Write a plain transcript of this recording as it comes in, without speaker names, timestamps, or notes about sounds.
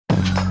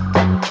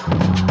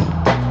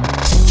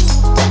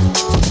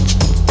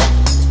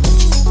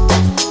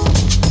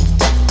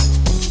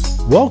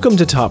Welcome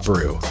to Top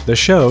Brew, the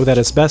show that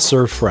is best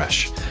served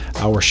fresh.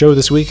 Our show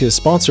this week is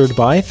sponsored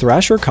by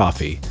Thrasher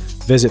Coffee.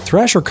 Visit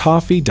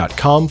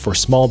thrashercoffee.com for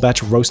small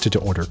batch roasted to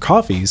order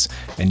coffees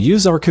and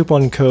use our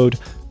coupon code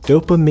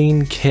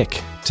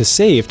DOPAMINEKICK to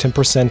save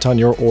 10% on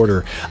your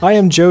order. I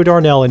am Joe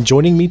Darnell, and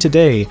joining me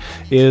today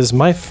is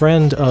my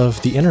friend of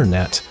the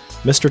internet,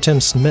 Mr. Tim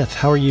Smith.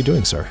 How are you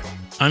doing, sir?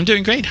 I'm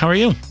doing great. How are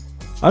you?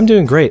 I'm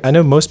doing great. I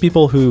know most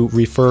people who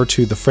refer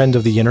to the friend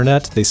of the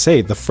internet, they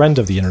say the friend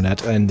of the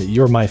internet, and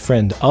you're my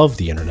friend of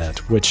the internet,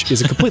 which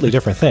is a completely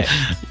different thing.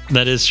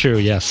 That is true,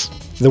 yes.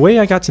 The way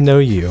I got to know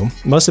you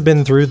must have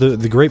been through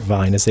the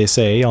grapevine, as they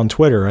say, on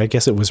Twitter. I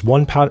guess it was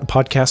one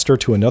podcaster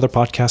to another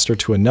podcaster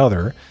to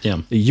another.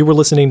 Yeah. You were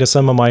listening to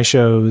some of my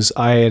shows.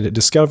 I had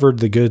discovered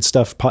the Good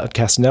Stuff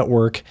Podcast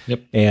Network.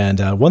 Yep.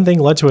 And one thing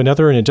led to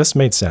another, and it just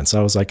made sense.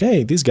 I was like,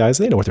 hey, these guys,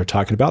 they know what they're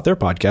talking about. They're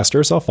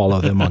podcasters. I'll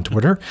follow them on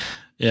Twitter.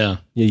 Yeah.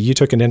 You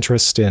took an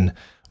interest in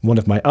one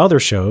of my other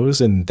shows,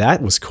 and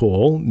that was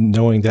cool,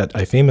 knowing that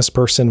a famous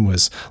person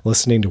was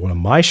listening to one of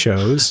my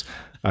shows.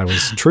 I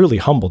was truly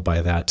humbled by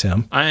that,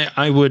 Tim.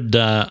 I would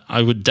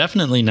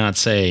definitely not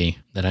say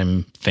that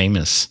I'm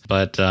famous,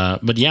 but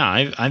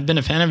yeah, I've been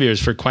a fan of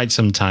yours for quite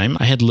some time.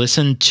 I had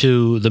listened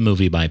to the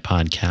Movie By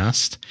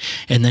podcast,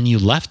 and then you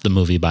left the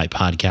Movie By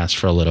podcast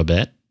for a little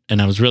bit.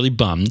 And I was really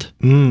bummed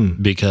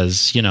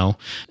because, no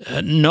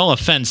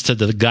offense to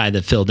the guy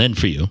that filled in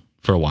for you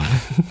for a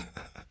while,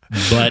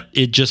 but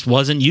it just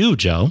wasn't you,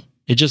 Joe.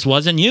 It just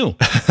wasn't you.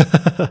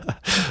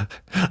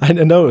 I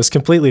know, it was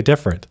completely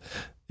different.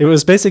 It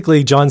was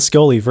basically John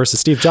Scully versus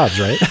Steve Jobs,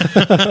 right?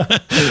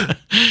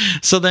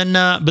 So then,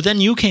 but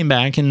then you came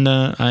back and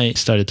I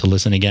started to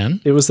listen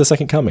again. It was the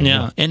second coming.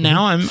 Yeah. And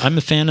now I'm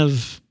a fan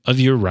of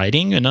your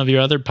writing and of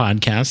your other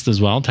podcasts as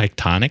well.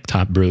 Tectonic,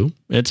 Top Brew.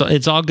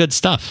 It's all good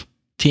stuff.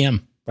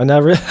 TM. I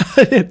never,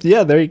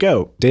 yeah, there you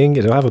go. Ding,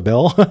 I don't have a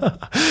bell.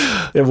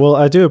 Well,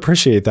 I do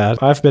appreciate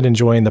that. I've been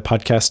enjoying the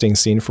podcasting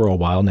scene for a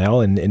while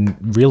now, and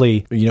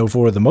really,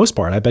 for the most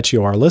part, I bet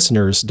you our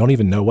listeners don't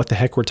even know what the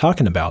heck we're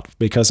talking about,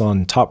 because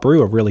on Top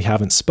Brew, I really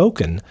haven't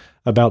spoken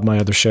about my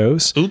other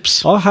shows.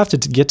 Oops. I'll have to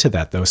get to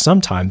that, though,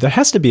 sometime. There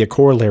has to be a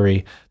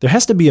corollary. There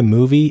has to be a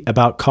movie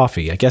about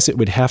coffee. I guess it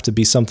would have to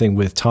be something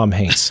with Tom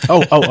Hanks.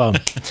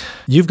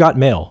 You've Got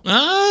Mail.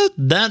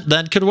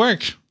 That could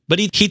work. But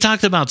he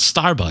talked about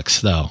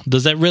Starbucks, though.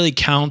 Does that really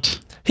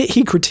count?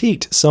 He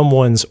critiqued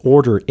someone's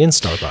order in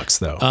Starbucks,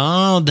 though.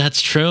 Oh,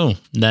 that's true.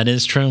 That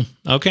is true.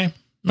 Okay.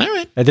 All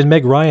right. And then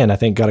Meg Ryan, I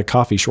think, got a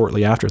coffee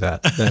shortly after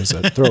that. That was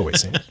a throwaway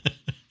scene.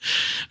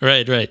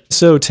 Right.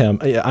 So, Tim,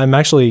 I'm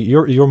actually,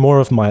 you're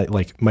more of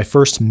my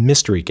first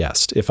mystery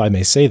guest, if I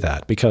may say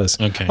that, because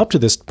Up to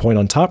this point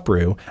on Top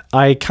Brew,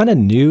 I kind of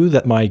knew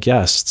that my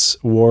guests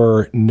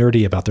were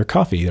nerdy about their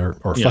coffee or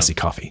fussy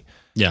coffee.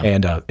 Yeah.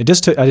 And I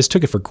just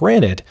took it for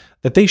granted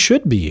that they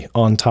should be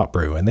on Top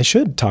Brew and they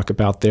should talk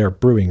about their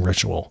brewing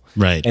ritual.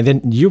 Right. And then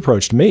you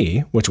approached me,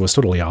 which was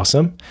totally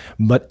awesome.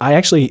 But I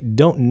actually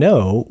don't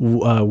know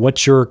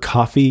what your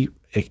coffee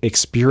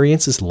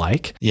experience is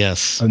like.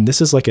 Yes. And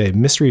this is like a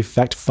mystery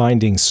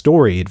fact-finding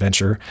story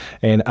adventure,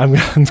 and I'm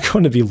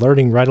going to be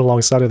learning right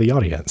alongside of the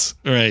audience.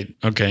 Right.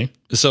 Okay.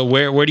 So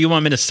where do you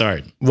want me to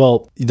start?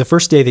 Well, the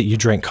first day that you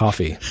drank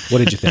coffee, what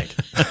did you think?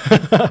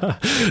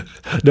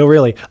 No,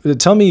 really.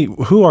 Tell me,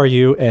 who are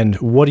you and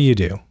what do you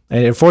do?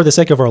 And for the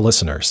sake of our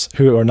listeners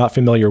who are not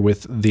familiar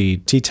with the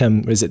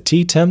Tim, is it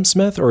T. Tim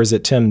Smith or is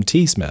it Tim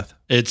T. Smith?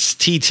 It's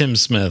T. Tim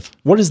Smith.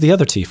 What is the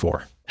other T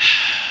for?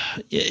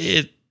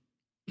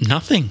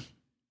 Nothing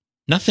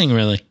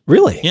really.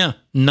 Really? Yeah,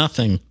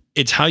 nothing.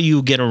 It's how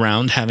you get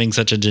around having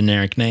such a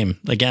generic name.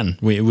 Again,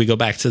 we go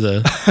back to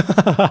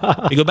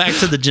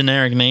the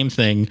generic name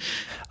thing.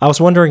 I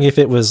was wondering if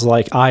it was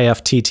like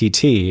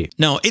IFTTT.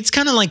 No, it's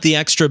kind of like the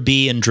extra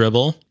B in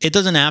dribble. It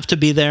doesn't have to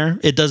be there.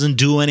 It doesn't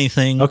do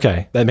anything.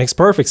 Okay, that makes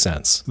perfect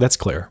sense. That's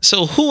clear.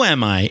 So who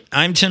am I?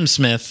 I'm Tim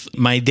Smith.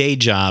 My day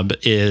job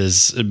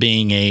is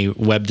being a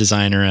web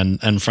designer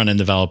and front-end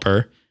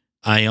developer.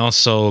 I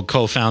also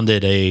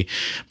co-founded a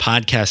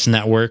podcast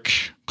network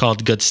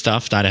called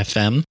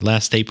goodstuff.fm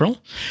last April.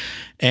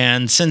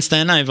 And since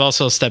then, I've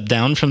also stepped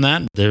down from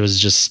that. There was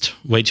just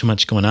way too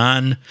much going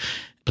on.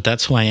 But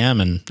that's who I am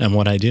and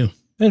what I do.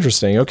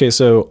 Interesting. Okay,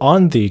 so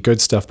on the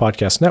Good Stuff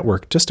Podcast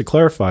Network, just to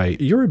clarify,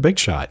 you're a big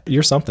shot.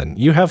 You're something.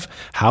 You have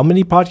how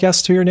many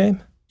podcasts to your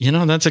name?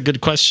 That's a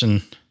good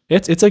question.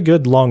 It's a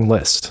good long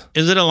list.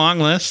 Is it a long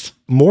list?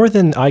 More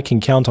than I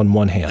can count on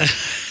one hand.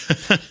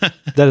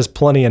 That is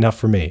plenty enough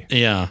for me.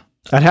 Yeah.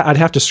 I'd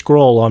have to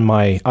scroll on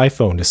my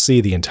iPhone to see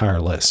the entire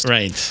list.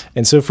 Right.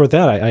 And so for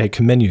that, I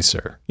commend you,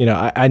 sir.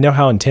 I know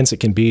how intense it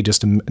can be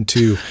just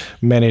to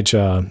manage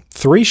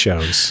 3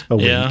 shows a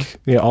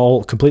week,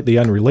 all completely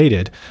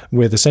unrelated,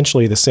 with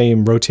essentially the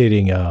same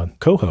rotating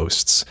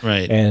co-hosts.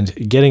 Right. And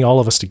getting all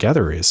of us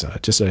together is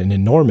just an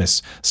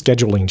enormous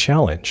scheduling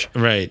challenge.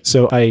 Right.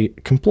 So I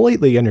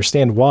completely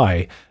understand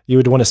why you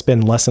would want to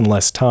spend less and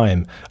less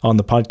time on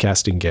the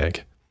podcasting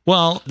gig.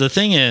 Well, the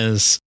thing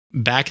is,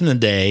 back in the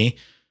day,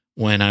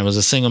 when I was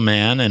a single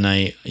man and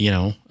I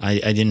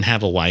didn't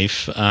have a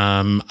wife,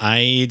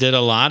 I did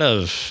a lot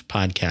of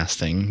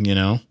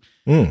podcasting,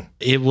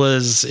 It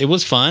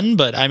was fun,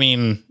 but I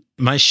mean,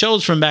 my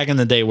shows from back in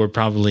the day were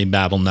probably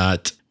Babble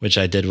Nut, which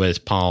I did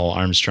with Paul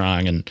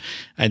Armstrong, and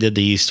I did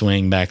the East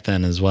Wing back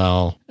then as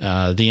well.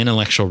 The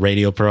Intellectual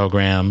Radio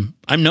Program.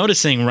 I'm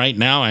noticing right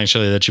now,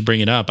 actually, that you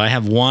bring it up. I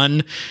have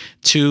 1,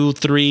 2,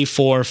 3,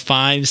 4,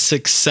 5,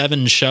 6,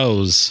 7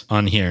 shows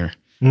on here.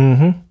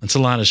 Mm-hmm. That's a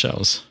lot of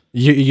shows.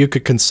 You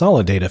could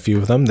consolidate a few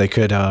of them. They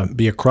could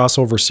be a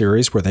crossover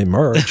series where they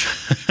merge.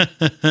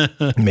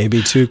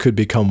 Maybe 2 could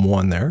become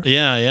 1 there.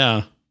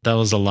 Yeah. That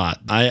was a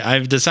lot.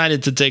 I've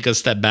decided to take a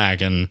step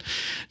back and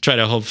try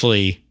to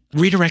hopefully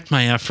redirect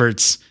my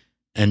efforts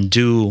and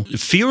do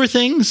fewer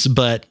things,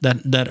 but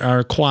that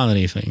are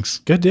quality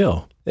things. Good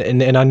deal.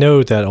 And I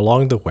know that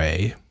along the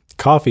way,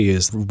 coffee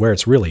is where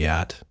it's really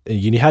at.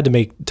 You had to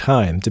make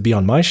time to be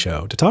on my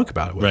show to talk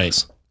about it with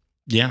us.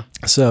 Yeah.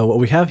 So what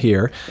we have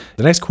here,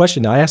 the next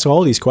question, I ask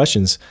all these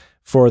questions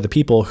for the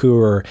people who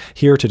are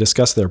here to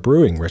discuss their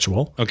brewing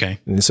ritual. Okay.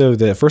 And so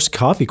the first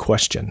coffee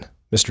question,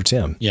 Mr.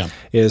 Tim,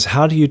 is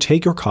how do you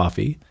take your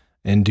coffee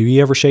and do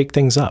you ever shake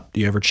things up?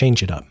 Do you ever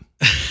change it up?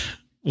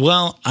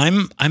 Well,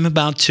 I'm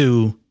about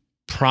to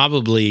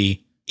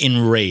probably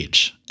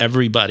enrage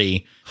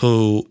everybody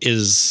who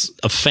is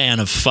a fan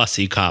of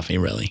fussy coffee,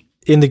 really.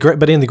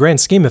 But in the grand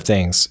scheme of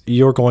things,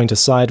 you're going to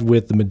side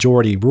with the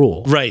majority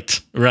rule. Right.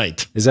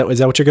 Is that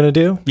what you're going to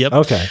do? Yep.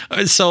 Okay.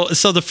 So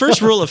the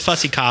first rule of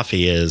fussy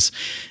coffee is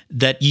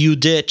that you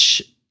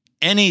ditch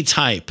any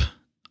type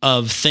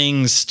of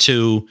things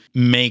to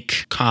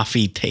make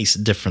coffee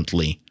taste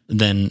differently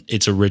than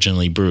it's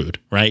originally brewed,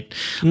 right?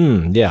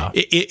 Yeah.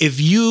 If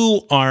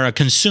you are a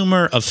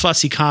consumer of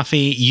fussy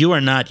coffee, you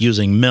are not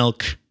using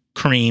milk,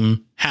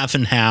 cream, half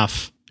and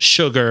half,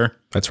 sugar.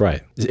 That's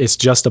right. It's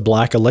just a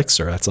black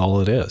elixir. That's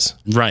all it is.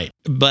 Right.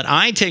 But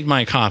I take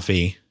my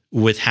coffee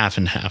with half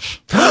and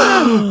half.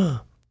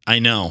 I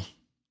know.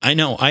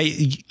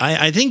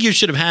 I think you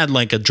should have had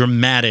like a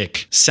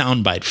dramatic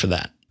soundbite for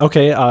that.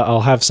 Okay,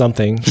 I'll have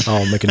something.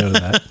 I'll make a note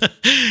of that.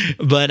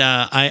 But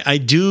I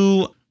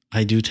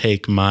do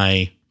take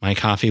my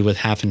coffee with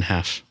half and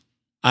half.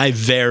 I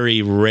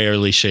very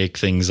rarely shake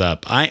things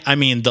up. I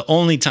mean, the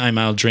only time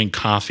I'll drink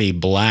coffee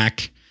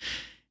black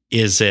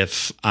is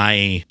if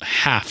I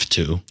have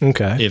to.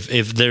 Okay.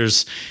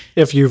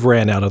 If you've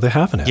ran out of the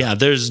half and half. Yeah,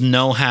 there's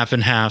no half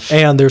and half.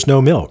 And there's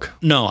no milk.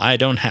 No, I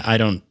don't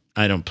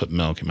put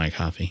milk in my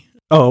coffee.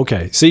 Oh,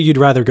 okay. So you'd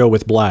rather go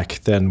with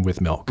black than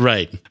with milk.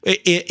 Right.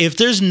 If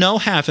there's no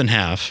half and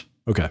half,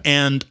 okay,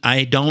 and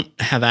I don't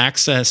have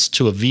access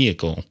to a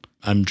vehicle,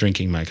 I'm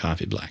drinking my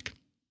coffee black.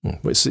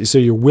 So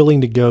you're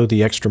willing to go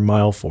the extra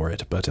mile for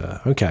it, but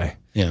okay.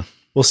 Yeah.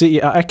 Well, see,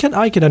 I can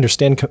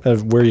understand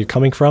where you're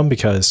coming from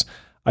because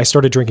I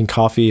started drinking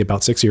coffee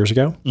about 6 years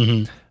ago.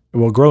 Mm-hmm.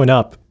 Well, growing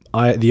up,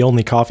 the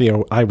only coffee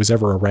I was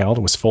ever around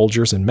was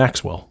Folgers and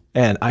Maxwell,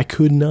 and I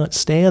could not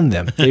stand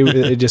them.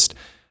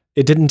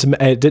 It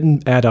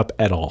didn't add up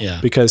at all. Yeah.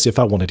 Because if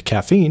I wanted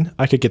caffeine,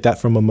 I could get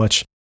that from a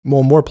much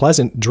more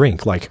pleasant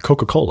drink like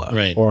Coca-Cola,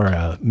 right,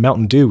 or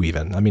Mountain Dew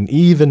even. I mean,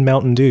 even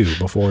Mountain Dew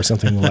before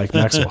something like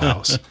Maxwell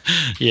House.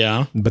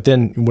 Yeah. But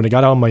then when I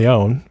got on my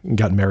own,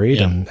 got married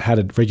and had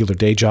a regular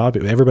day job,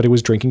 everybody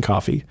was drinking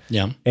coffee.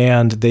 Yeah.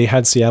 And they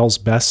had Seattle's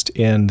Best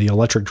in the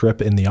electric drip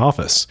in the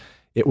office.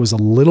 It was a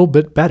little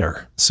bit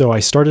better. So I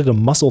started to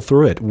muscle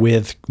through it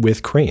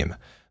with cream.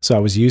 So I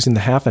was using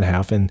the half and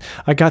half, and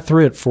I got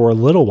through it for a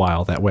little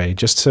while that way,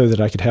 just so that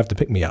I could have the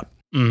pick-me-up.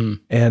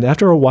 Mm-hmm. And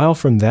after a while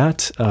from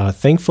that,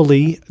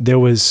 thankfully, there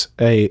was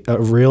a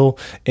real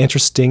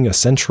interesting,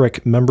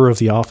 eccentric member of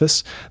the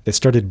office that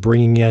started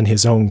bringing in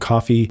his own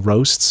coffee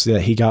roasts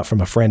that he got from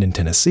a friend in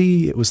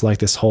Tennessee. It was like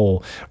this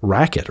whole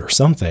racket or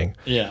something.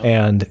 Yeah.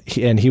 And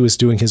he was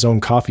doing his own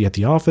coffee at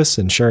the office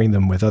and sharing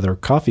them with other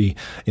coffee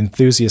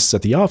enthusiasts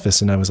at the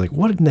office. And I was like,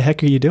 what in the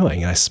heck are you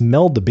doing? And I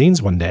smelled the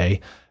beans one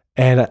day,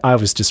 and I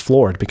was just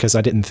floored because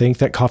I didn't think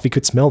that coffee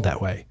could smell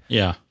that way.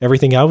 Yeah.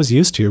 Everything I was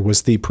used to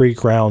was the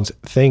pre-ground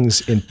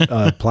things in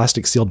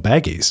plastic sealed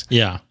baggies.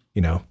 Yeah.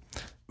 You know,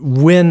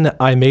 when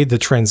I made the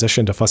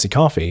transition to fussy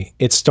coffee,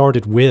 it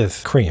started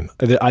with cream.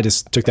 I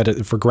just took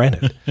that for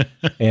granted.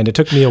 And it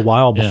took me a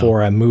while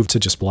before I moved to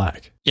just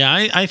black.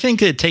 Yeah, I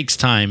think it takes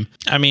time.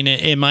 I mean,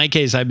 in my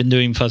case, I've been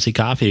doing fussy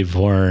coffee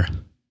for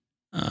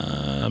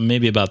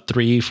maybe about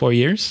 3-4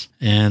 years.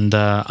 And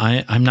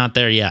I'm not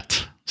there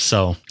yet.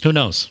 So who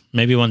knows?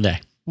 Maybe one day.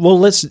 Well,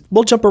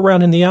 we'll jump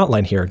around in the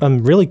outline here.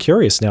 I'm really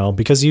curious now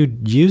because you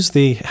use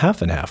the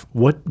half and half.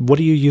 What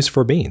do you use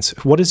for beans?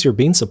 What is your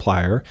bean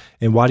supplier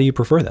and why do you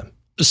prefer them?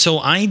 So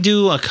I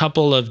do a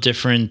couple of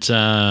different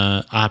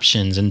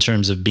options in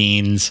terms of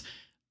beans.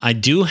 I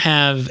do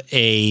have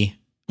I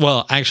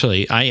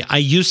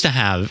used to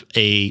have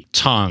a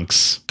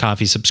Tonks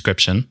coffee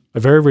subscription. A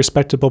very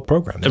respectable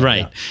program. There,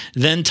 right. Yeah.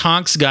 Then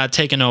Tonks got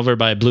taken over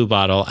by Blue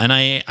Bottle, and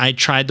I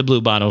tried the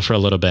Blue Bottle for a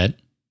little bit.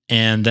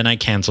 And then I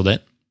canceled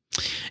it.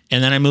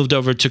 And then I moved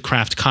over to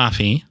Craft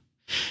Coffee.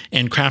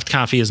 And Craft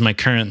Coffee is my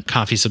current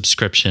coffee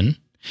subscription.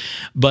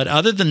 But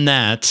other than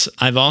that,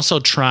 I've also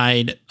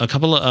tried a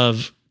couple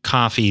of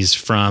coffees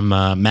from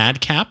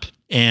Madcap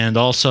and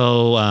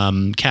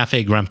also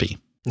Cafe Grumpy.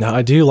 Now,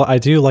 I do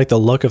like the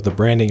look of the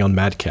branding on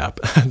Madcap.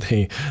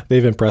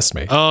 They've impressed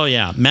me. Oh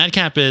yeah,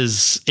 Madcap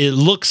it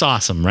looks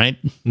awesome, right?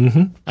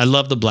 Mm-hmm. I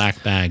love the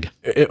black bag.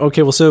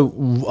 Okay, well,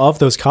 so of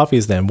those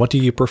coffees, then, what do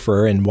you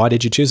prefer, and why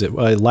did you choose it?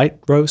 Light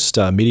roast,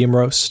 medium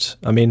roast?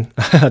 I mean,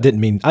 I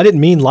didn't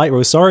mean light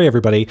roast. Sorry,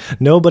 everybody.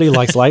 Nobody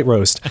likes light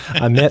roast.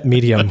 I meant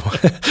medium.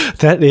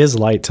 That is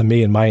light to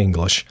me in my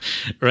English.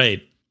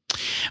 Right.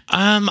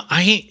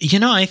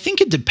 I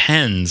think it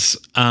depends.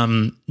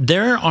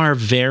 There are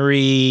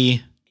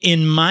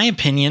in my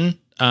opinion,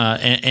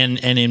 and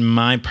in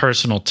my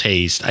personal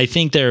taste, I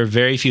think there are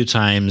very few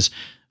times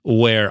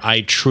where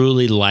I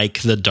truly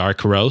like the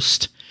dark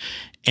roast.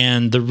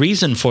 And the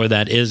reason for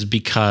that is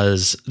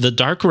because the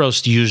dark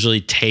roast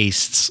usually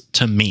tastes,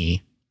 to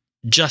me,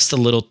 just a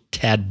little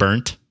tad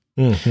burnt.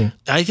 Mm-hmm.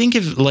 I think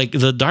if like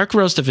the dark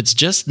roast, if it's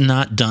just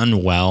not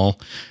done well,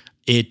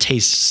 it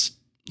tastes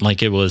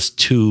like it was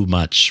too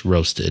much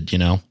roasted,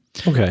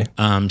 Okay.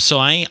 So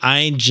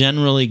I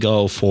generally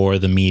go for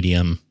the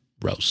medium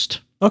roast.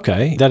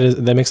 Okay,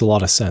 that makes a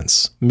lot of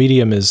sense.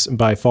 Medium is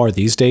by far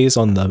these days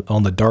on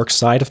the dark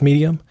side of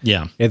medium.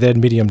 Yeah. And then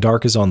medium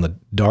dark is on the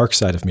dark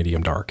side of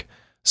medium dark.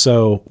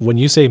 So when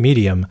you say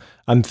medium,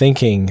 I'm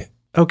thinking,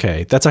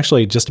 okay, that's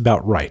actually just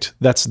about right.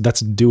 That's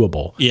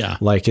doable. Yeah.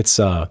 Like it's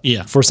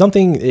for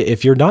something,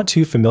 if you're not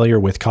too familiar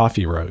with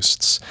coffee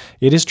roasts,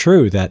 it is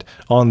true that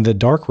on the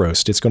dark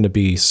roast, it's going to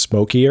be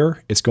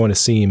smokier. It's going to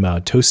seem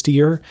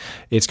toastier.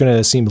 It's going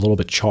to seem a little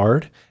bit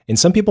charred. And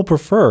some people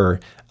prefer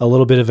a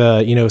little bit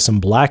of some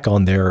black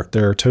on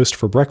their toast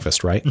for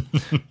breakfast, right?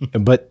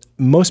 But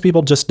most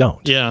people just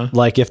don't. Yeah.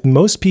 Like if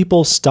most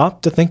people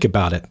stop to think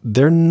about it,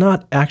 they're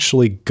not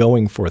actually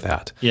going for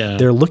that. Yeah.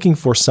 They're looking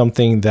for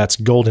something that's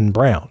golden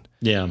brown.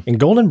 Yeah. And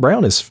golden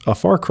brown is a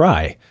far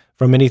cry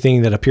from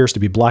anything that appears to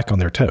be black on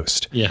their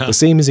toast. Yeah. The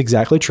same is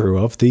exactly true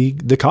of the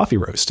coffee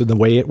roast and the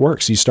way it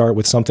works. You start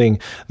with something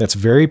that's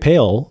very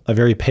pale, a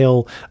very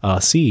pale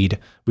seed,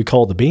 we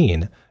call it the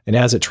bean. And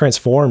as it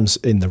transforms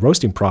in the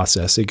roasting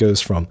process, it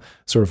goes from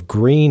sort of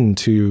green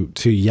to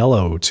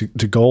yellow to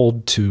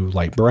gold to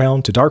light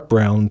brown to dark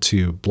brown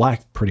to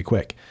black pretty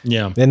quick.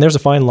 Yeah. And there's a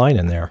fine line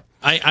in there.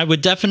 I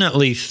would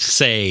definitely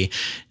say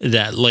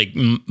that like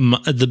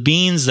the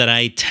beans that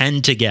I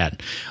tend to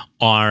get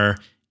are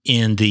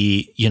in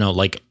the,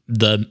 like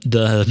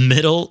the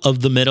middle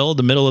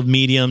of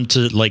medium to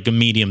like a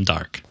medium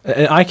dark.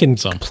 And I can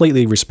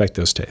completely respect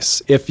those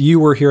tastes. If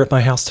you were here at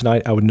my house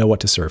tonight, I would know what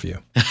to serve you.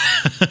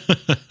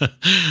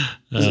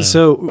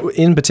 So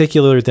in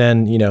particular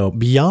then,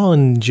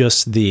 beyond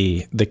just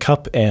the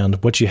cup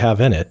and what you have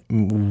in it,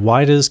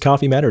 why does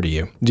coffee matter to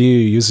you? Do you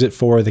use it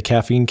for the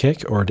caffeine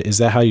kick, or is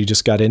that how you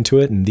just got into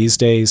it? And these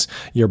days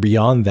you're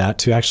beyond that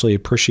to actually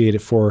appreciate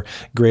it for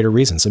greater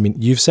reasons. I mean,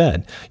 you've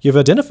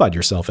identified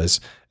yourself as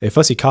a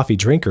fussy coffee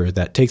drinker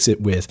that takes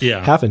it with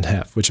half and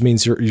half, which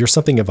means you're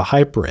something of a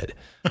hybrid.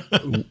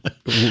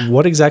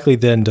 What exactly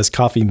then does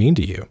coffee mean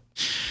to you?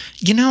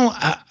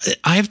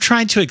 I've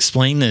tried to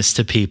explain this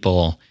to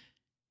people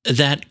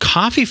that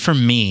coffee for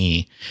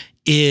me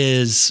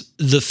is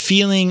the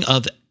feeling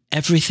of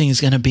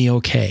everything's going to be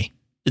okay.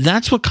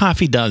 That's what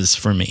coffee does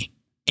for me.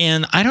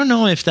 And I don't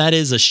know if that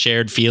is a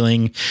shared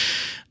feeling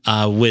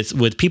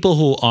with people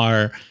who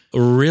are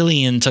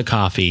really into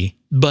coffee,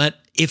 but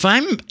if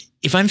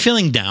I'm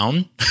feeling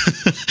down,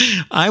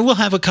 I will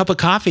have a cup of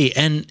coffee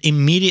and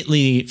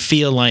immediately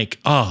feel like,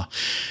 oh,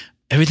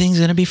 everything's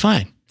going to be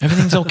fine.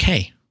 Everything's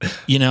okay.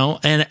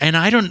 And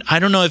I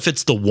don't know if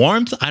it's the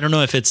warmth. I don't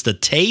know if it's the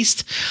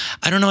taste.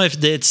 I don't know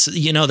if it's,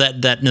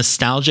 that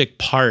nostalgic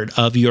part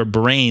of your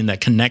brain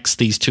that connects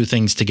these two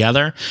things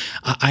together.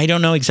 I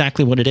don't know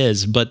exactly what it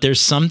is, but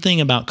there's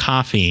something about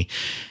coffee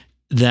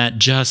that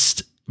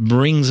just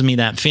brings me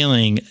that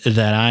feeling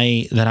that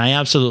I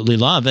absolutely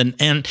love.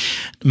 And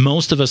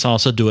most of us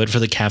also do it for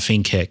the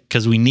caffeine kick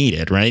because we need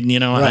it, right?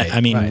 Right, I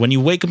mean, when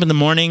you wake up in the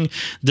morning,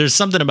 there's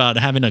something about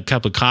having a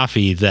cup of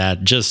coffee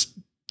that just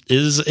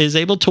is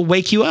able to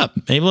wake you up,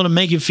 able to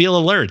make you feel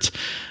alert.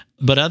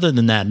 But other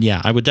than that, yeah,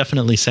 I would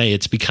definitely say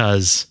it's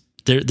because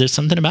there's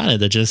something about it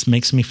that just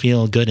makes me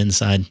feel good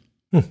inside.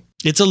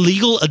 It's a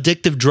legal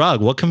addictive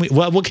drug. What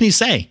can you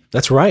say?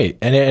 That's right.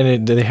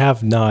 And they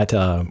have not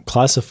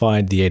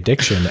classified the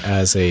addiction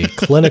as a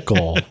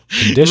clinical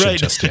condition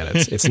just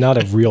yet. It's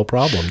not a real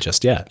problem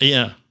just yet.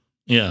 Yeah.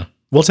 Yeah.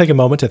 We'll take a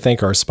moment to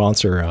thank our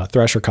sponsor,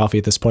 Thrasher Coffee,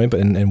 at this point.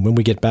 And when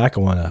we get back,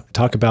 I want to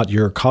talk about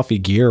your coffee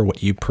gear,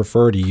 what you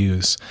prefer to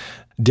use.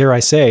 Dare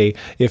I say,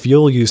 if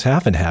you'll use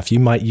half and half,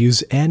 you might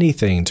use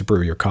anything to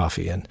brew your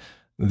coffee. And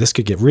this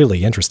could get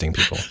really interesting,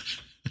 people.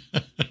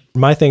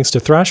 My thanks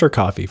to Thrasher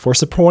Coffee for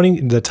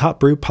supporting the Top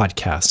Brew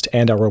podcast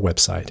and our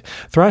website.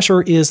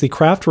 Thrasher is the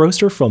craft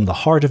roaster from the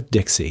heart of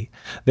Dixie.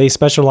 They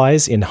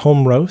specialize in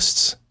home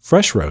roasts,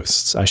 fresh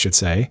roasts, I should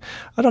say.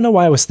 I don't know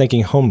why I was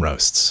thinking home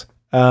roasts.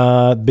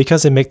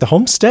 because they make the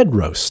Homestead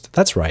roast.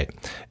 That's right.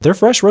 Their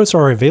fresh roasts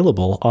are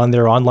available on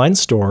their online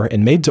store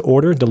and made to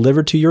order and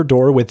delivered to your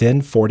door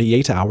within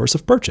 48 hours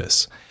of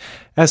purchase.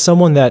 As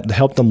someone that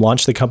helped them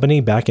launch the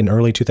company back in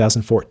early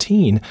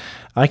 2014,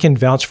 I can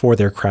vouch for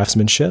their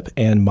craftsmanship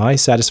and my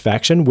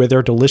satisfaction with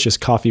their delicious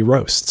coffee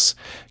roasts.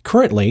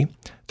 Currently,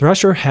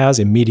 Thrasher has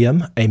a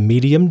medium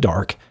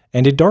dark,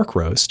 and a dark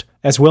roast,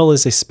 as well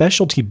as a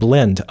specialty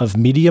blend of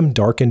medium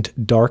darkened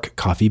dark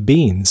coffee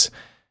beans.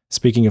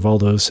 Speaking of all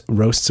those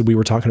roasts that we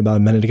were talking about a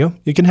minute ago,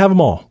 you can have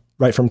them all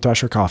right from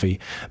Thrasher Coffee.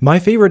 My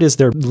favorite is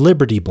their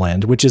Liberty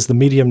blend, which is the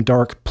medium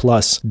dark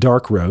plus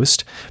dark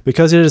roast,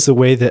 because it is the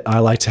way that I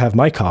like to have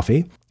my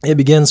coffee. It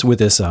begins with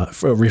this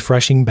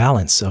refreshing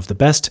balance of the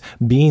best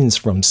beans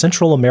from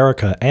Central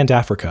America and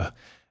Africa.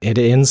 It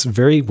ends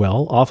very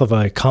well off of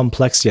a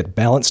complex yet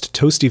balanced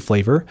toasty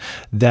flavor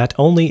that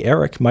only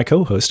Eric, my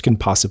co-host, can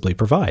possibly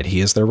provide.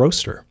 He is their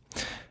roaster.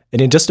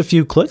 And in just a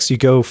few clicks, you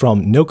go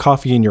from no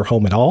coffee in your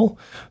home at all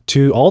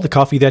to all the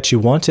coffee that you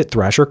want at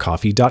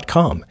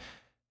thrashercoffee.com.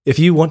 If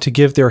you want to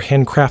give their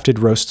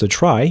handcrafted roasts a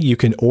try, you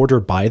can order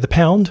by the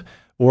pound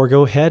or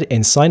go ahead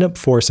and sign up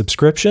for a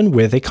subscription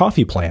with a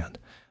coffee plan.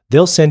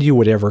 They'll send you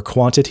whatever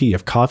quantity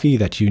of coffee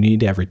that you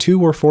need every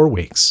 2 or 4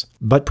 weeks.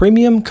 But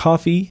premium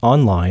coffee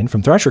online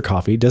from Thrasher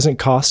Coffee doesn't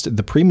cost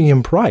the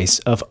premium price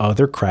of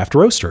other craft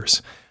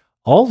roasters.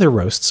 All their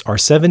roasts are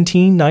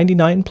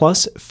 $17.99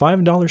 plus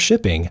 $5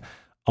 shipping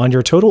on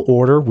your total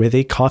order with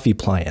a coffee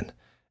plan.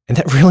 And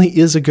that really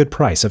is a good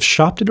price. I've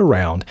shopped it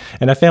around,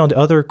 and I found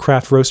other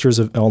craft roasters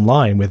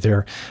online with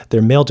their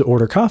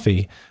mail-to-order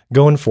coffee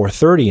going for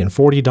 $30 and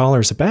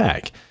 $40 a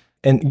bag.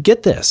 And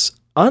get this,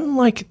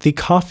 unlike the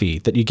coffee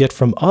that you get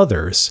from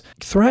others,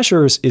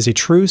 Thrasher's is a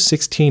true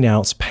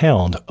 16-ounce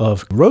pound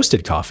of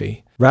roasted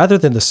coffee, rather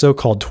than the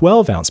so-called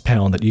 12-ounce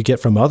pound that you get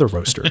from other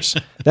roasters.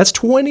 That's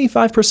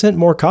 25%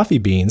 more coffee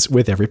beans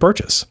with every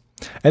purchase.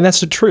 And that's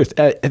the truth.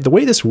 The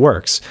way this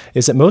works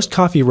is that most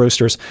coffee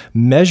roasters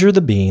measure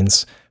the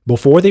beans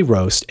before they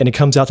roast, and it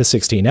comes out to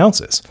 16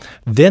 ounces.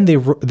 Then they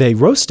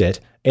roast it,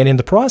 and in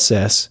the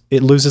process,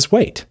 it loses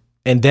weight.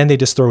 And then they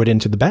just throw it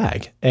into the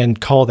bag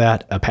and call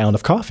that a pound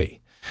of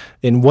coffee.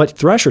 And what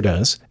Thrasher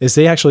does is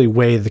they actually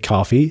weigh the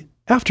coffee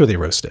after they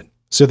roast it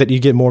so that you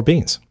get more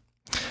beans.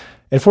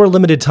 And for a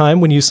limited time,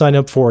 when you sign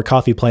up for a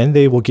coffee plan,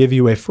 they will give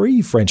you a free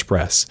French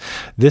press.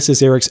 This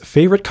is Eric's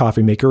favorite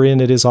coffee maker,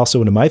 and it is also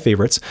one of my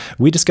favorites.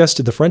 We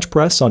discussed the French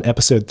press on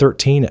episode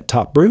 13 at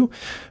Top Brew,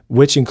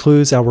 which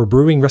includes our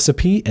brewing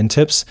recipe and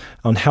tips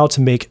on how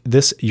to make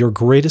this your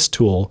greatest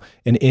tool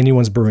in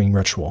anyone's brewing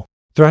ritual.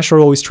 Thrasher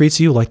always treats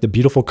you like the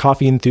beautiful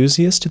coffee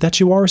enthusiast that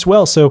you are as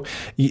well. So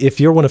if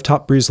you're one of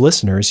Top Brew's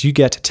listeners, you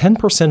get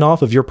 10%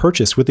 off of your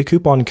purchase with the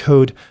coupon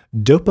code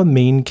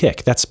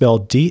DOPAMINE-KICK. That's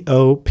spelled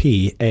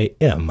DOPAMINE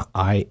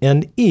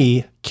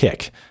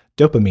KICK.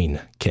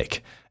 Dopamine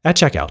Kick at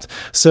checkout.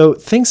 So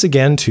thanks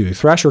again to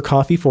Thrasher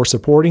Coffee for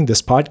supporting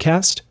this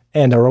podcast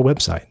and our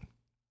website.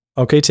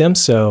 Okay, Tim,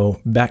 so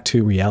back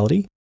to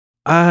reality.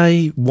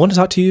 I want to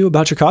talk to you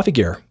about your coffee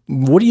gear.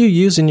 What do you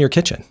use in your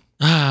kitchen?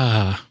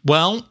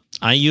 Well,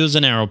 I use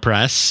an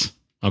AeroPress,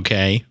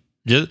 okay?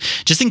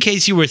 Just in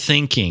case you were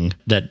thinking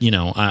that,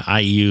 I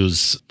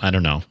use, I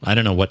don't know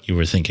what you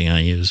were thinking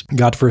I use.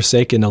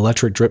 Godforsaken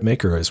electric drip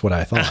maker is what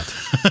I thought.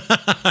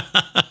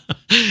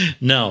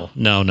 No.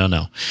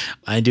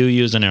 I do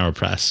use an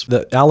AeroPress.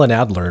 The Alan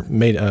Adler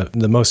made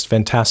the most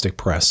fantastic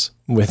press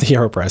with the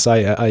AeroPress,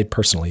 I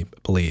personally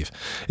believe.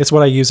 It's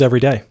what I use every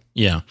day.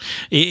 Yeah.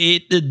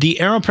 The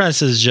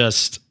AeroPress is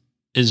just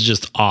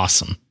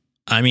awesome.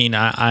 I mean,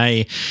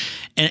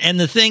 and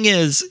the thing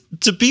is,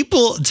 to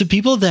people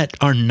that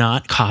are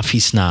not coffee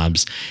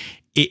snobs,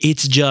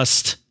 it's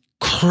just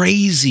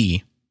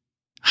crazy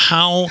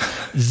how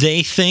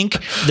they think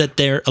that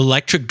their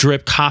electric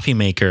drip coffee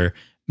maker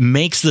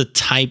makes the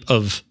type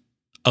of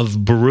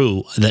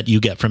brew that you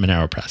get from an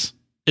AeroPress.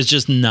 It's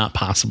just not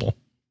possible.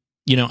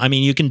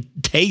 You can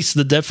taste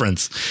the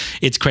difference.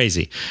 It's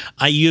crazy.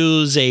 I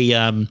use a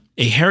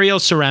Hario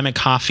ceramic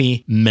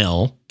coffee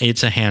mill.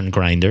 It's a hand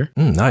grinder.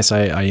 Nice.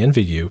 I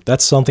envy you.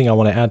 That's something I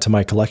want to add to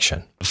my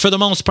collection. For the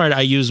most part,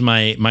 I use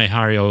my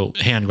Hario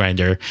hand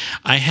grinder.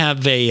 I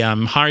have a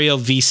Hario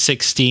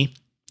V60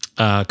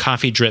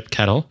 coffee drip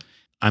kettle.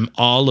 I'm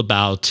all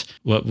about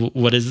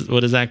what is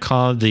that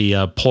called?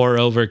 The pour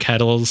over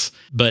kettles,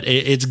 but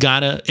it's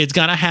gotta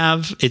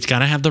have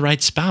the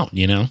right spout,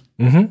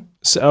 Mm-hmm.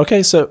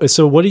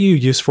 So what do you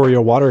use for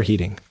your water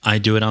heating? I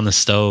do it on the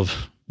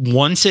stove.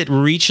 Once it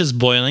reaches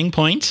boiling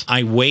point,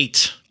 I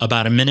wait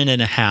about 1.5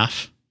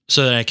 minutes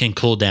so that I can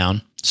cool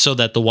down, so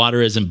that the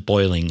water isn't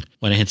boiling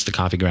when it hits the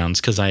coffee grounds,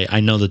 because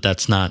I know that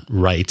that's not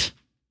right.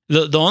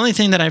 The only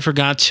thing that I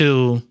forgot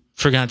to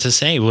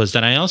say was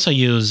that I also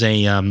use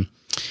a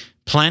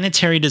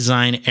Planetary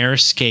Design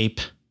Airscape,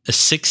 a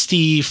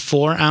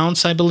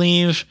 64-ounce, I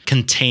believe,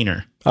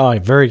 container. Oh,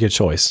 very good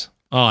choice.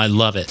 Oh, I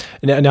love it.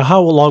 Now,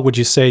 how long would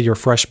you say your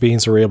fresh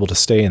beans are able to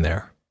stay in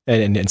there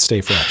and stay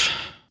fresh?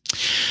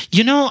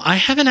 I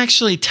haven't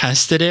actually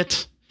tested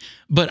it,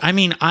 But I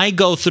mean, I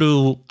go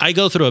through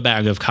a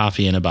bag of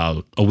coffee in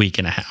about a week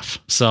and a half.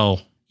 So,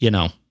 you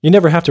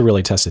never have to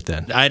really test it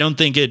then. I don't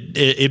think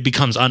it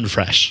becomes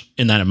unfresh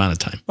in that amount of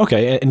time.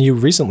 Okay, and you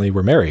recently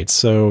were married.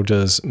 So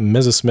does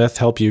Mrs. Smith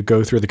help you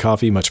go through the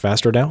coffee much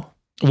faster now?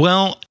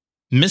 Well,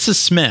 Mrs.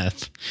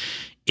 Smith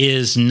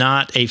is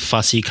not a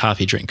fussy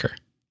coffee drinker.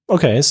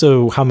 Okay,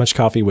 so how much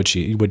coffee would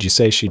you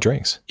say she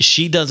drinks?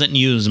 She doesn't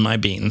use my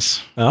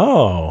beans.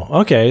 Oh,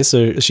 okay.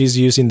 So she's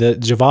using the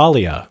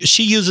Javalia.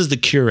 She uses the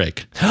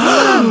Keurig.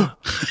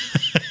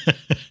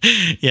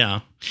 Yeah.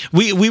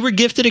 We were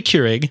gifted a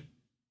Keurig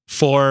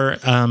for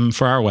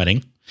our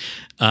wedding,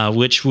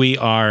 which we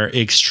are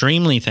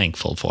extremely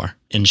thankful for.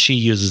 And she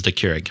uses the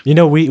Keurig.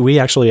 We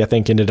actually, I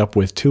think, ended up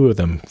with 2 of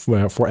them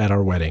for at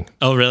our wedding.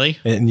 Oh, really?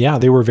 And yeah,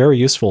 they were very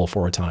useful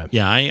for a time.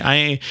 Yeah,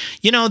 I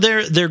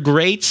they're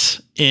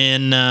great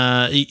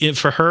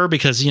for her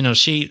because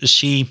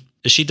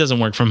she doesn't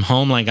work from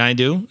home like I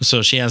do,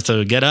 so she has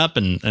to get up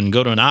and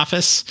go to an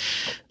office.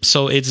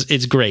 So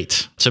it's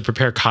great to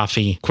prepare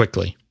coffee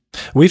quickly.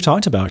 We've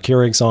talked about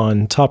Keurigs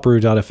on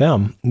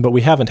TopBrew.fm, but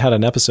we haven't had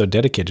an episode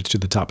dedicated to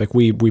the topic.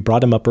 We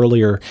brought him up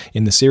earlier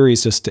in the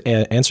series just to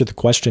answer the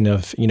question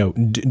of,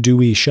 do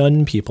we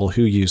shun people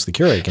who use the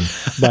Keurig? And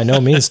by no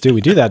means do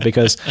we do that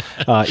because,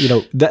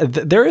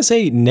 there is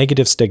a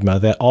negative stigma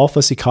that all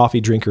fussy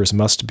coffee drinkers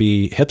must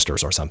be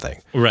hipsters or something.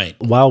 Right.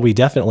 While we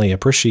definitely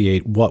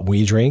appreciate what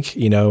we drink,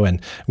 and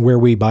where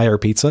we buy our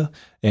pizza,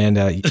 and,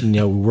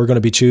 we're going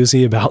to be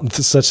choosy about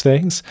such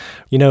things,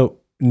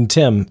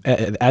 Tim,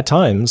 at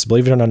times,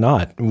 believe it or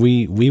not,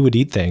 we would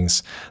eat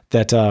things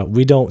that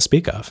we don't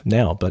speak of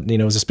now. But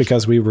it's just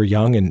because we were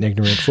young and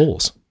ignorant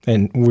fools,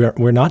 and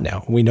we're not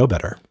now. We know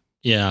better.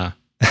 Yeah.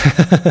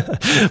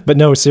 But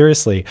no,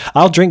 seriously,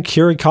 I'll drink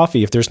Keurig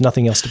coffee if there's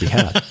nothing else to be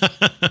had.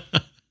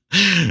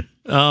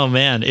 Oh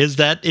man, is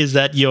that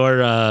your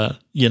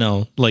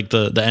like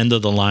the end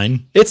of the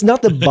line? It's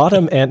not the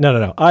bottom end.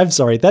 No. I'm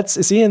sorry.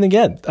 And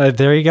again,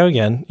 there you go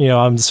again.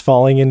 I'm just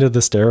falling into the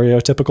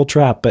stereotypical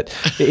trap. But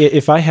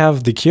if I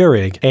have the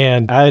Keurig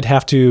and I'd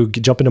have to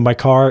jump into my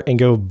car and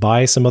go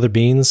buy some other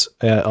beans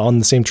on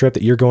the same trip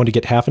that you're going to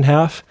get half and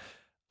half,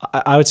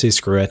 I would say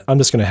screw it. I'm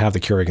just going to have the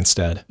Keurig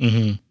instead.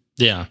 Mm-hmm.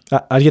 Yeah.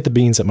 I'd get the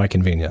beans at my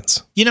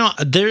convenience.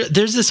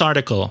 There's this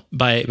article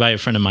by a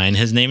friend of mine.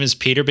 His name is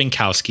Peter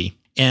Binkowski.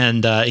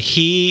 And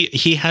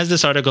he has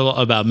this article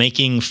about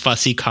making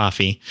fussy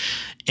coffee.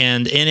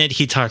 And in it,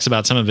 he talks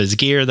about some of his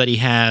gear that he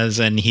has,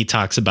 and he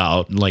talks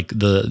about like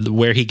the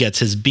where he gets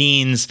his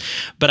beans.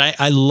 But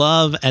I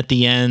love at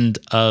the end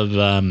of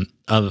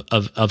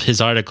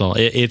his article,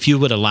 if you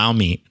would allow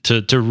me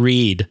to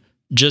read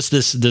just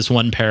this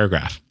one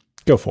paragraph.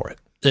 Go for it.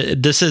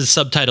 This is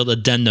subtitled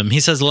Addendum. He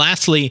says,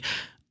 lastly,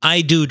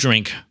 I do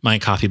drink my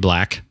coffee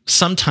black,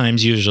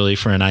 sometimes usually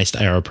for an iced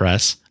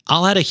AeroPress.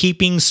 I'll add a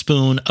heaping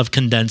spoon of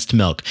condensed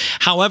milk.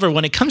 However,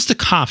 when it comes to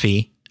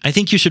coffee, I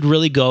think you should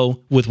really go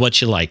with what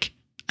you like.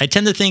 I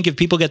tend to think if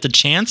people get the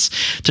chance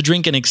to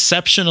drink an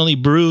exceptionally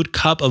brewed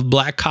cup of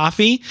black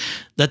coffee,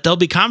 that they'll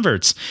be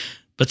converts.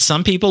 But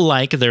some people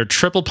like their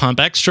triple pump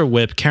extra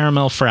whip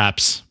caramel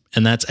fraps,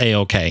 and that's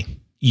A-okay.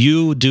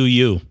 You do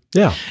you.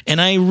 Yeah. And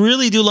I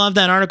really do love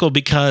that article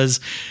because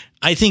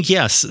I think,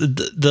 yes,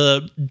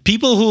 the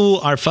people who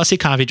are fussy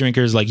coffee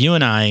drinkers like you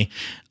and I,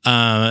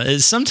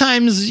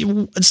 sometimes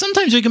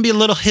we can be a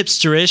little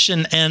hipsterish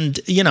and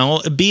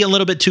be a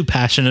little bit too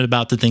passionate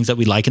about the things that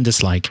we like and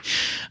dislike.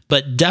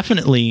 But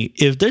definitely,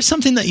 if there's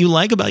something that you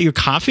like about your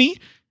coffee,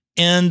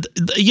 and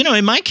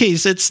in my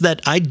case, it's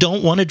that I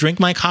don't want to drink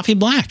my coffee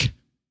black.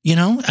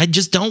 I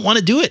just don't want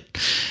to do it.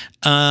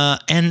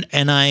 And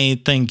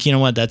I think,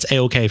 that's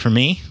A-okay for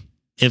me.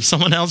 If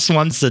someone else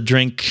wants to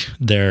drink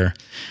their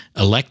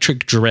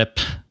electric drip,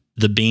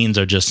 the beans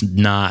are just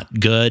not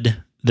good.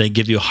 They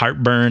give you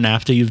heartburn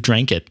after you've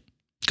drank it.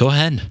 Go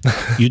ahead.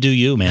 You do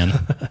you,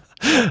 man.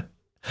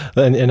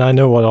 And I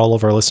know what all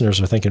of our listeners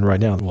are thinking right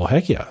now. Well,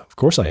 heck yeah, of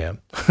course I am.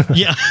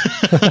 Yeah.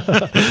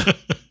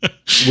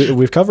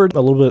 We've covered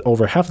a little bit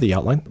over half of the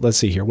outline. Let's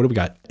see here. What do we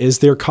got? Is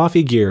there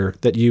coffee gear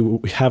that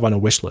you have on a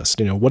wish list?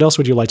 What else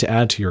would you like to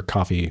add to your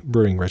coffee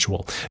brewing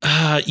ritual?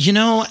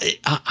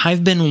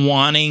 I've been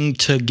wanting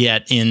to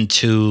get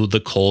into the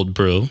cold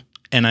brew,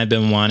 and I've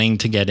been wanting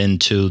to get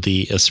into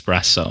the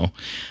espresso.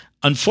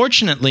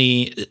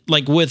 Unfortunately,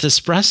 like with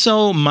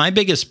espresso, my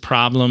biggest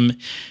problem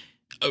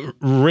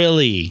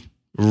really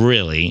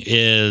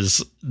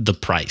is the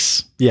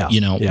price. Yeah.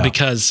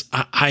 Because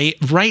I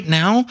right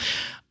now,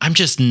 I'm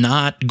just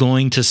not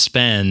going to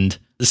spend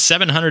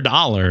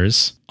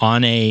 $700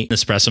 on a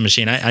espresso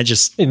machine. I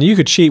just... And you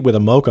could cheat with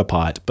a mocha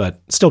pot, but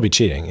still be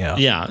cheating. Yeah.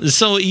 Yeah.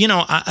 So,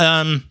 no,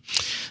 I'm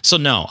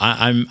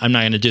not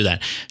going to do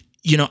that.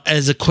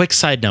 As a quick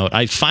side note,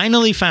 I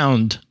finally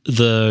found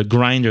the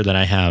grinder that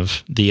I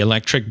have, the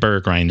electric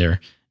burr grinder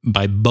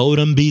by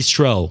Bodum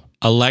Bistro,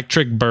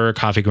 electric burr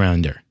coffee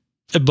grinder.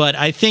 But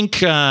I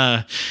think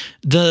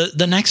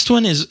the next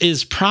one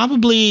is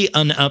probably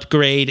an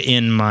upgrade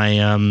in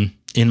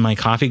my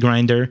coffee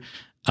grinder.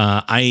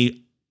 I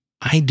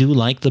do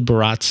like the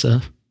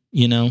Baratza.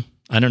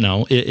 I don't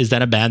know. Is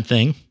that a bad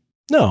thing?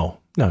 No,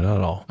 not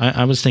at all.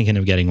 I was thinking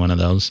of getting one of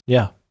those.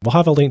 Yeah. We'll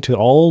have a link to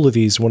all of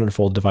these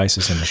wonderful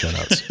devices in the show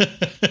notes.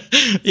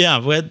 Yeah,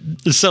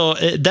 so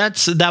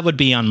that would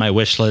be on my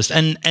wish list,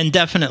 and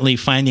definitely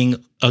finding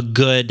a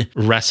good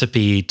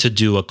recipe to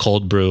do a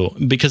cold brew,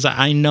 because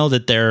I know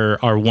that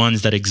there are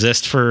ones that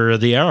exist for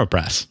the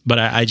AeroPress, but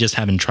I just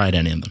haven't tried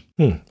any of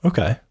them.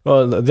 Okay.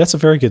 Well, that's a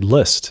very good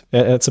list.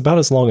 It's about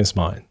as long as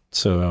mine,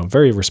 so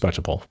very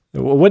respectable.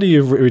 What do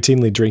you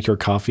routinely drink your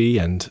coffee,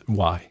 and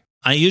why?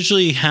 I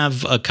usually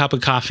have a cup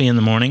of coffee in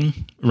the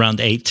morning around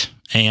 8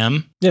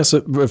 a.m. Yeah, so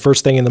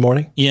first thing in the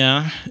morning?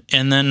 Yeah,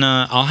 and then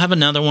I'll have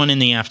another one in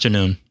the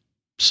afternoon,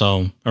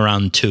 so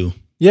around 2.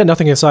 Yeah,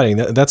 nothing exciting.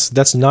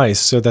 That's nice,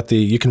 so that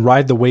you can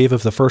ride the wave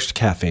of the first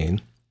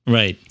caffeine.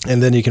 Right.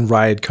 And then you can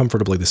ride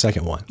comfortably the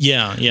second one.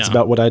 Yeah. It's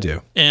about what I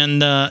do.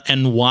 And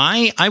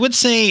why? I would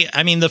say,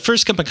 the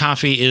first cup of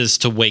coffee is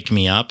to wake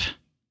me up,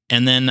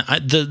 and then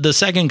the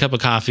second cup of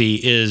coffee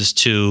is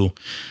to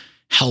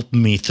help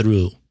me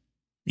through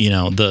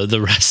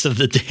the rest of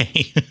the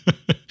day.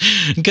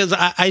 Because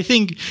I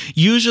think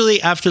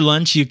usually after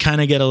lunch you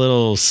kind of get a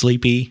little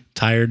sleepy,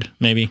 tired,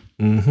 maybe.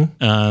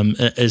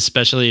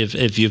 Especially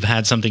if you've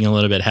had something a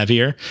little bit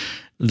heavier.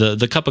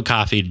 The cup of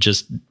coffee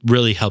just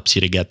really helps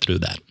you to get through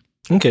that.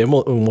 Okay,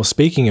 well,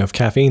 speaking of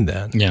caffeine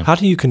then, how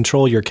do you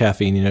control your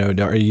caffeine?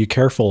 Are you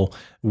careful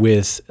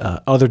with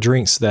other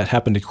drinks that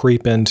happen to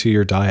creep into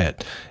your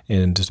diet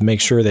and just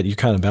make sure that you're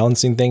kind of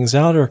balancing things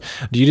out, or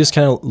do you just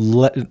kind of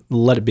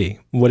let it be?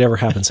 Whatever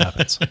happens,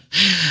 happens.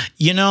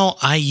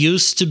 I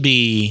used to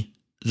be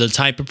the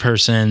type of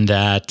person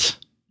that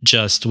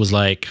just was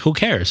like, who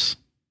cares?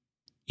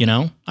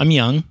 I'm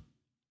young.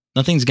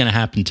 Nothing's going to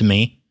happen to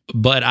me.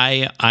 But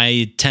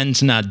I tend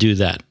to not do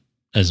that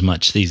as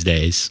much these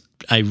days.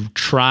 I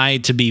try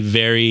to be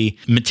very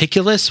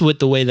meticulous with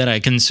the way that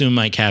I consume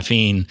my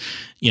caffeine.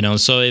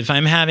 So if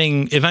I'm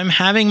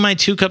having my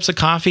 2 cups of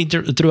coffee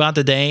throughout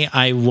the day,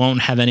 I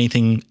won't have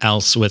anything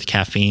else with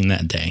caffeine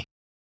that day.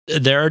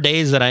 There are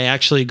days that I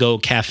actually go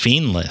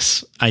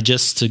caffeineless. I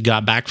just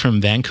got back from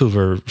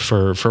Vancouver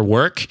for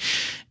work.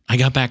 I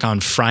got back on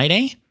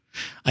Friday.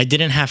 I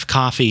didn't have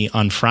coffee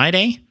on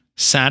Friday,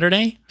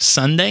 Saturday,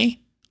 Sunday,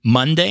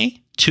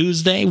 Monday,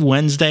 Tuesday,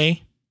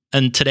 Wednesday,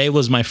 and today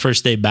was my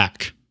first day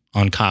back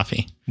on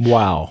coffee.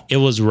 Wow. It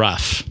was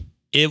rough.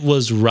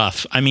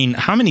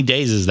 How many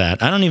days is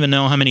that? I don't even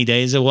know how many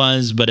days it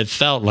was, but it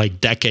felt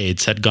like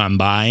decades had gone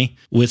by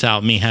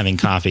without me having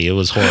coffee. It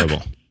was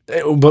horrible.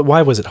 But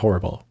why was it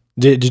horrible?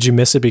 Did you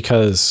miss it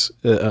because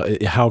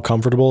how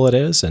comfortable it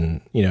is,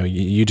 and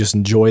you just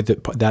enjoyed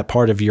that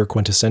part of your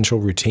quintessential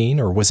routine,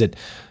 or was it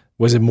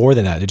more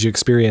than that? Did you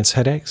experience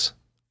headaches?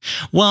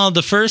 Well,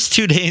 the first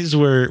 2 days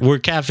were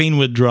caffeine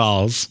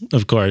withdrawals,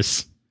 of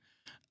course.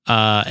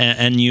 I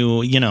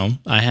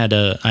had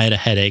a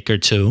headache or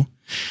two,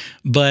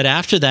 but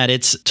after that,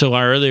 it's, to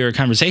our earlier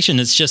conversation,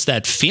 it's just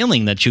that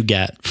feeling that you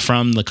get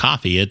from the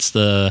coffee. It's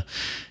the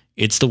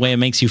way it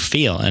makes you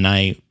feel. And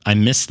I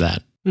miss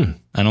that.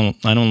 I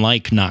don't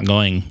like not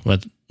going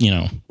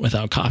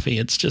without coffee.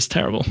 It's just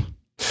terrible.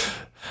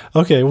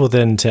 Okay, well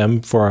then,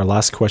 Tim, for our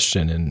last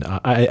question, and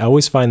I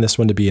always find this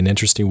one to be an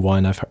interesting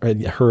one. I've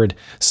heard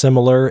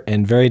similar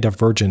and very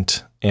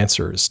divergent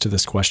answers to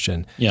this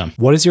question. Yeah.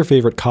 What is your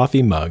favorite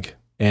coffee mug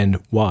and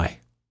why?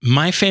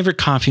 My favorite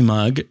coffee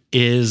mug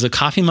is a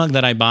coffee mug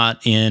that I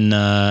bought in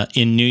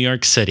New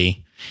York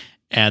City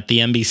at the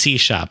NBC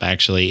shop,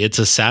 actually. It's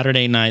a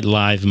Saturday Night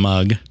Live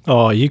mug.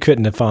 Oh, you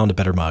couldn't have found a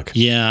better mug.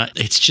 Yeah,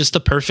 it's just the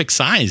perfect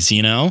size,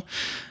 And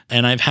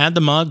I've had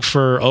the mug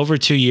for over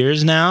 2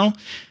 years now.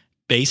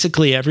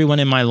 Basically, everyone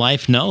in my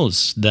life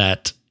knows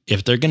that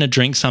if they're going to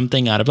drink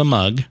something out of a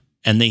mug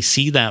and they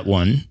see that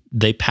one,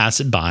 they pass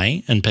it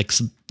by and pick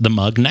the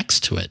mug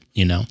next to it,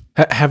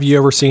 Have you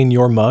ever seen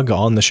your mug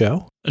on the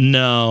show?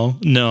 No,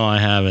 I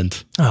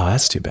haven't. Oh,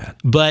 that's too bad.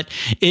 But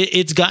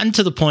it's gotten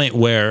to the point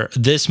where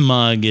this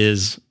mug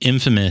is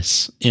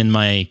infamous in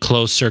my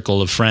close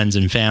circle of friends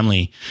and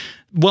family.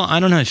 Well, I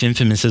don't know if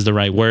infamous is the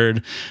right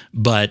word,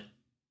 but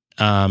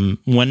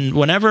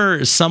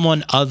whenever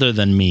someone other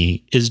than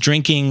me is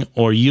drinking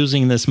or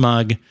using this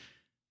mug,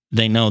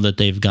 they know that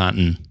they've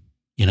gotten,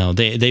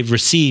 they've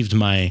received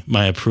my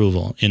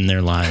approval in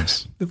their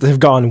lives. They've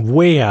gone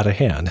way out of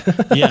hand.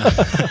 Yeah.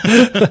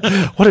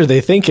 What are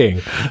they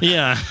thinking?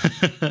 Yeah.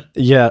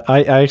 Yeah,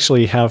 I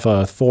actually have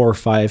 4 or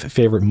 5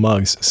 favorite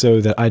mugs so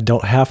that I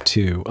don't have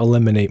to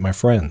eliminate my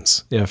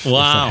friends if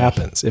that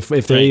happens. If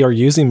they are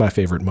using my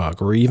favorite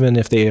mug, or even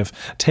if they have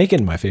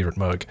taken my favorite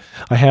mug,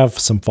 I have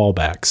some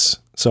fallbacks.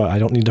 So I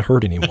don't need to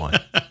hurt anyone.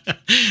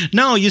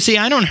 No, you see,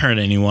 I don't hurt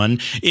anyone.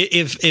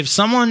 If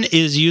someone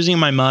is using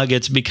my mug,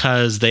 it's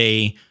because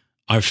they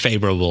are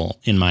favorable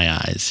in my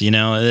eyes.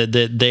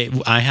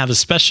 I have a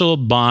special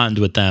bond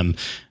with them.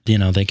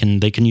 They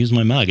can use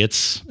my mug.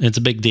 It's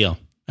a big deal.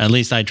 At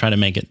least I try to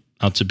make it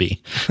out to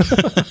be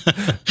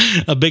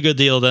a bigger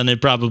deal than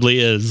it probably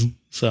is.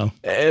 So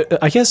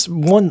I guess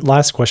one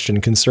last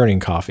question concerning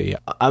coffee.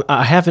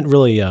 I haven't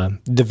really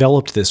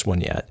developed this one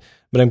yet.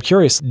 But I'm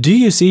curious, do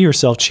you see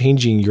yourself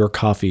changing your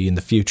coffee in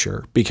the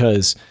future?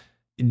 Because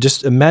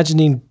just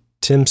imagining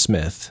Tim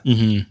Smith,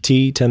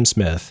 Tim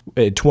Smith,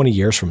 20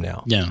 years from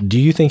now, do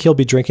you think he'll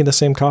be drinking the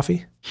same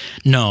coffee?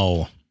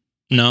 No,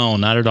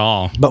 not at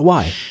all. But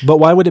why? But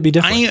why would it be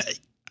different?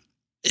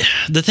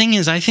 The thing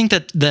is, I think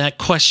that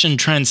question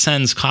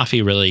transcends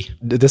coffee, really.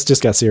 This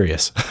just got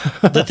serious.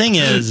 The thing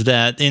is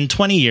that in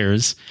 20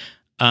 years,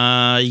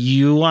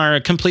 you are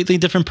a completely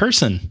different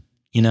person.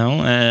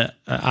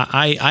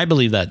 I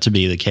believe that to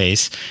be the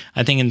case.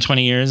 I think in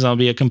 20 years, I'll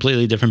be a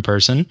completely different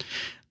person.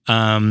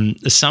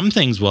 Some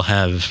things will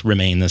have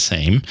remained the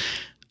same.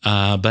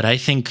 But I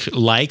think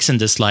likes and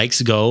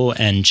dislikes go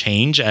and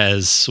change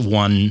as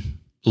one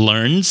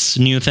learns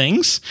new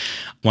things.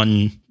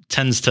 One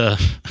tends to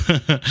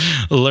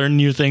learn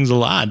new things a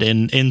lot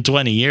in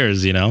 20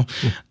 years,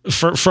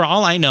 For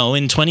all I know,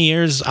 in 20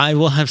 years, I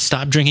will have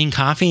stopped drinking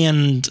coffee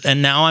and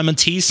now I'm a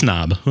tea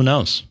snob. Who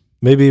knows?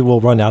 Maybe we'll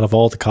run out of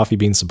all the coffee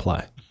bean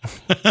supply.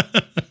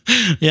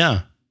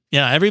 Yeah.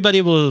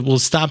 Everybody will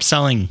stop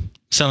selling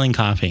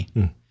coffee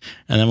and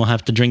then we'll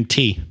have to drink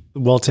tea.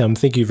 Well, Tim,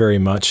 thank you very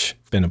much.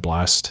 It's been a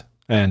blast.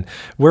 And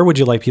where would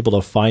you like people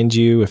to find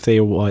you?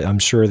 I'm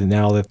sure that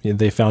now that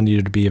they found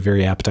you to be a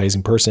very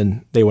appetizing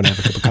person, they want to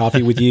have a cup of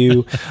coffee with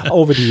you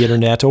over the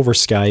internet, over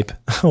Skype,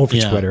 over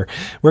Twitter.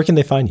 Where can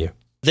they find you?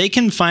 They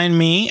can find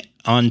me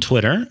on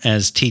Twitter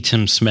as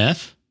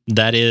ttimsmith.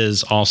 That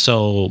is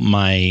also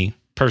my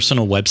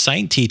personal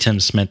website,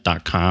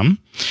 ttimsmith.com.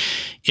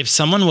 If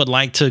someone would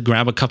like to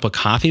grab a cup of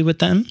coffee with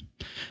them,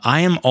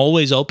 I am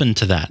always open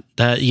to that.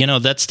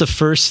 That's the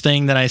first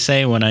thing that I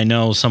say when I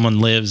know someone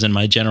lives in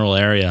my general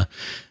area.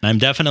 I'm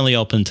definitely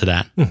open to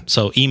that.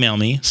 So email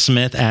me,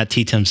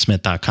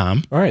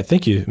 smith@ttimsmith.com. All right.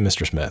 Thank you,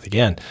 Mr. Smith.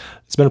 Again,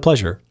 it's been a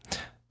pleasure.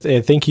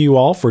 Thank you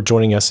all for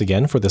joining us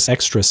again for this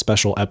extra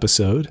special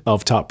episode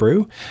of Top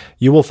Brew.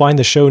 You will find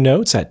the show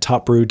notes at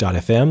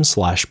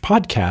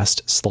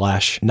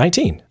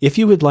topbrew.fm/podcast/19. If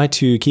you would like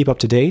to keep up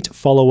to date,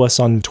 follow us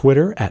on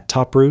Twitter at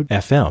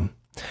topbrewfm.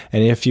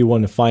 And if you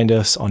want to find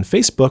us on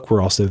Facebook,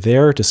 we're also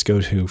there. Just go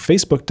to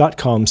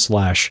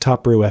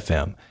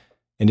facebook.com/topbrewfm.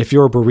 And if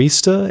you're a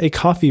barista, a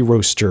coffee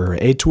roaster,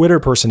 a Twitter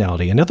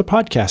personality, another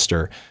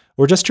podcaster,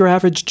 or just your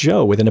average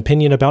Joe with an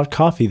opinion about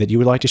coffee that you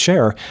would like to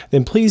share,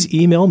 then please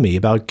email me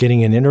about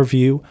getting an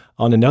interview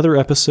on another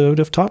episode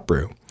of Top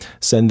Brew.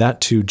 Send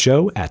that to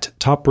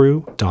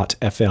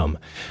joe@topbrew.fm. I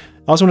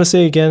also want to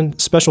say again,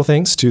 special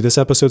thanks to this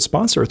episode's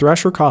sponsor,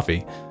 Thrasher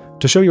Coffee.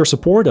 To show your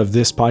support of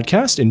this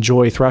podcast,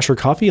 enjoy Thrasher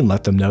Coffee and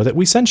let them know that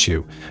we sent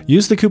you.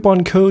 Use the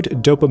coupon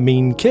code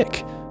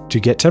DOPAMINEKICK to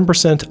get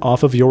 10%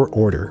 off of your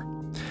order.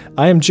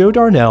 I am Joe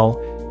Darnell,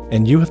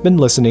 and you have been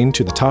listening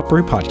to the Top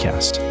Brew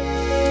Podcast.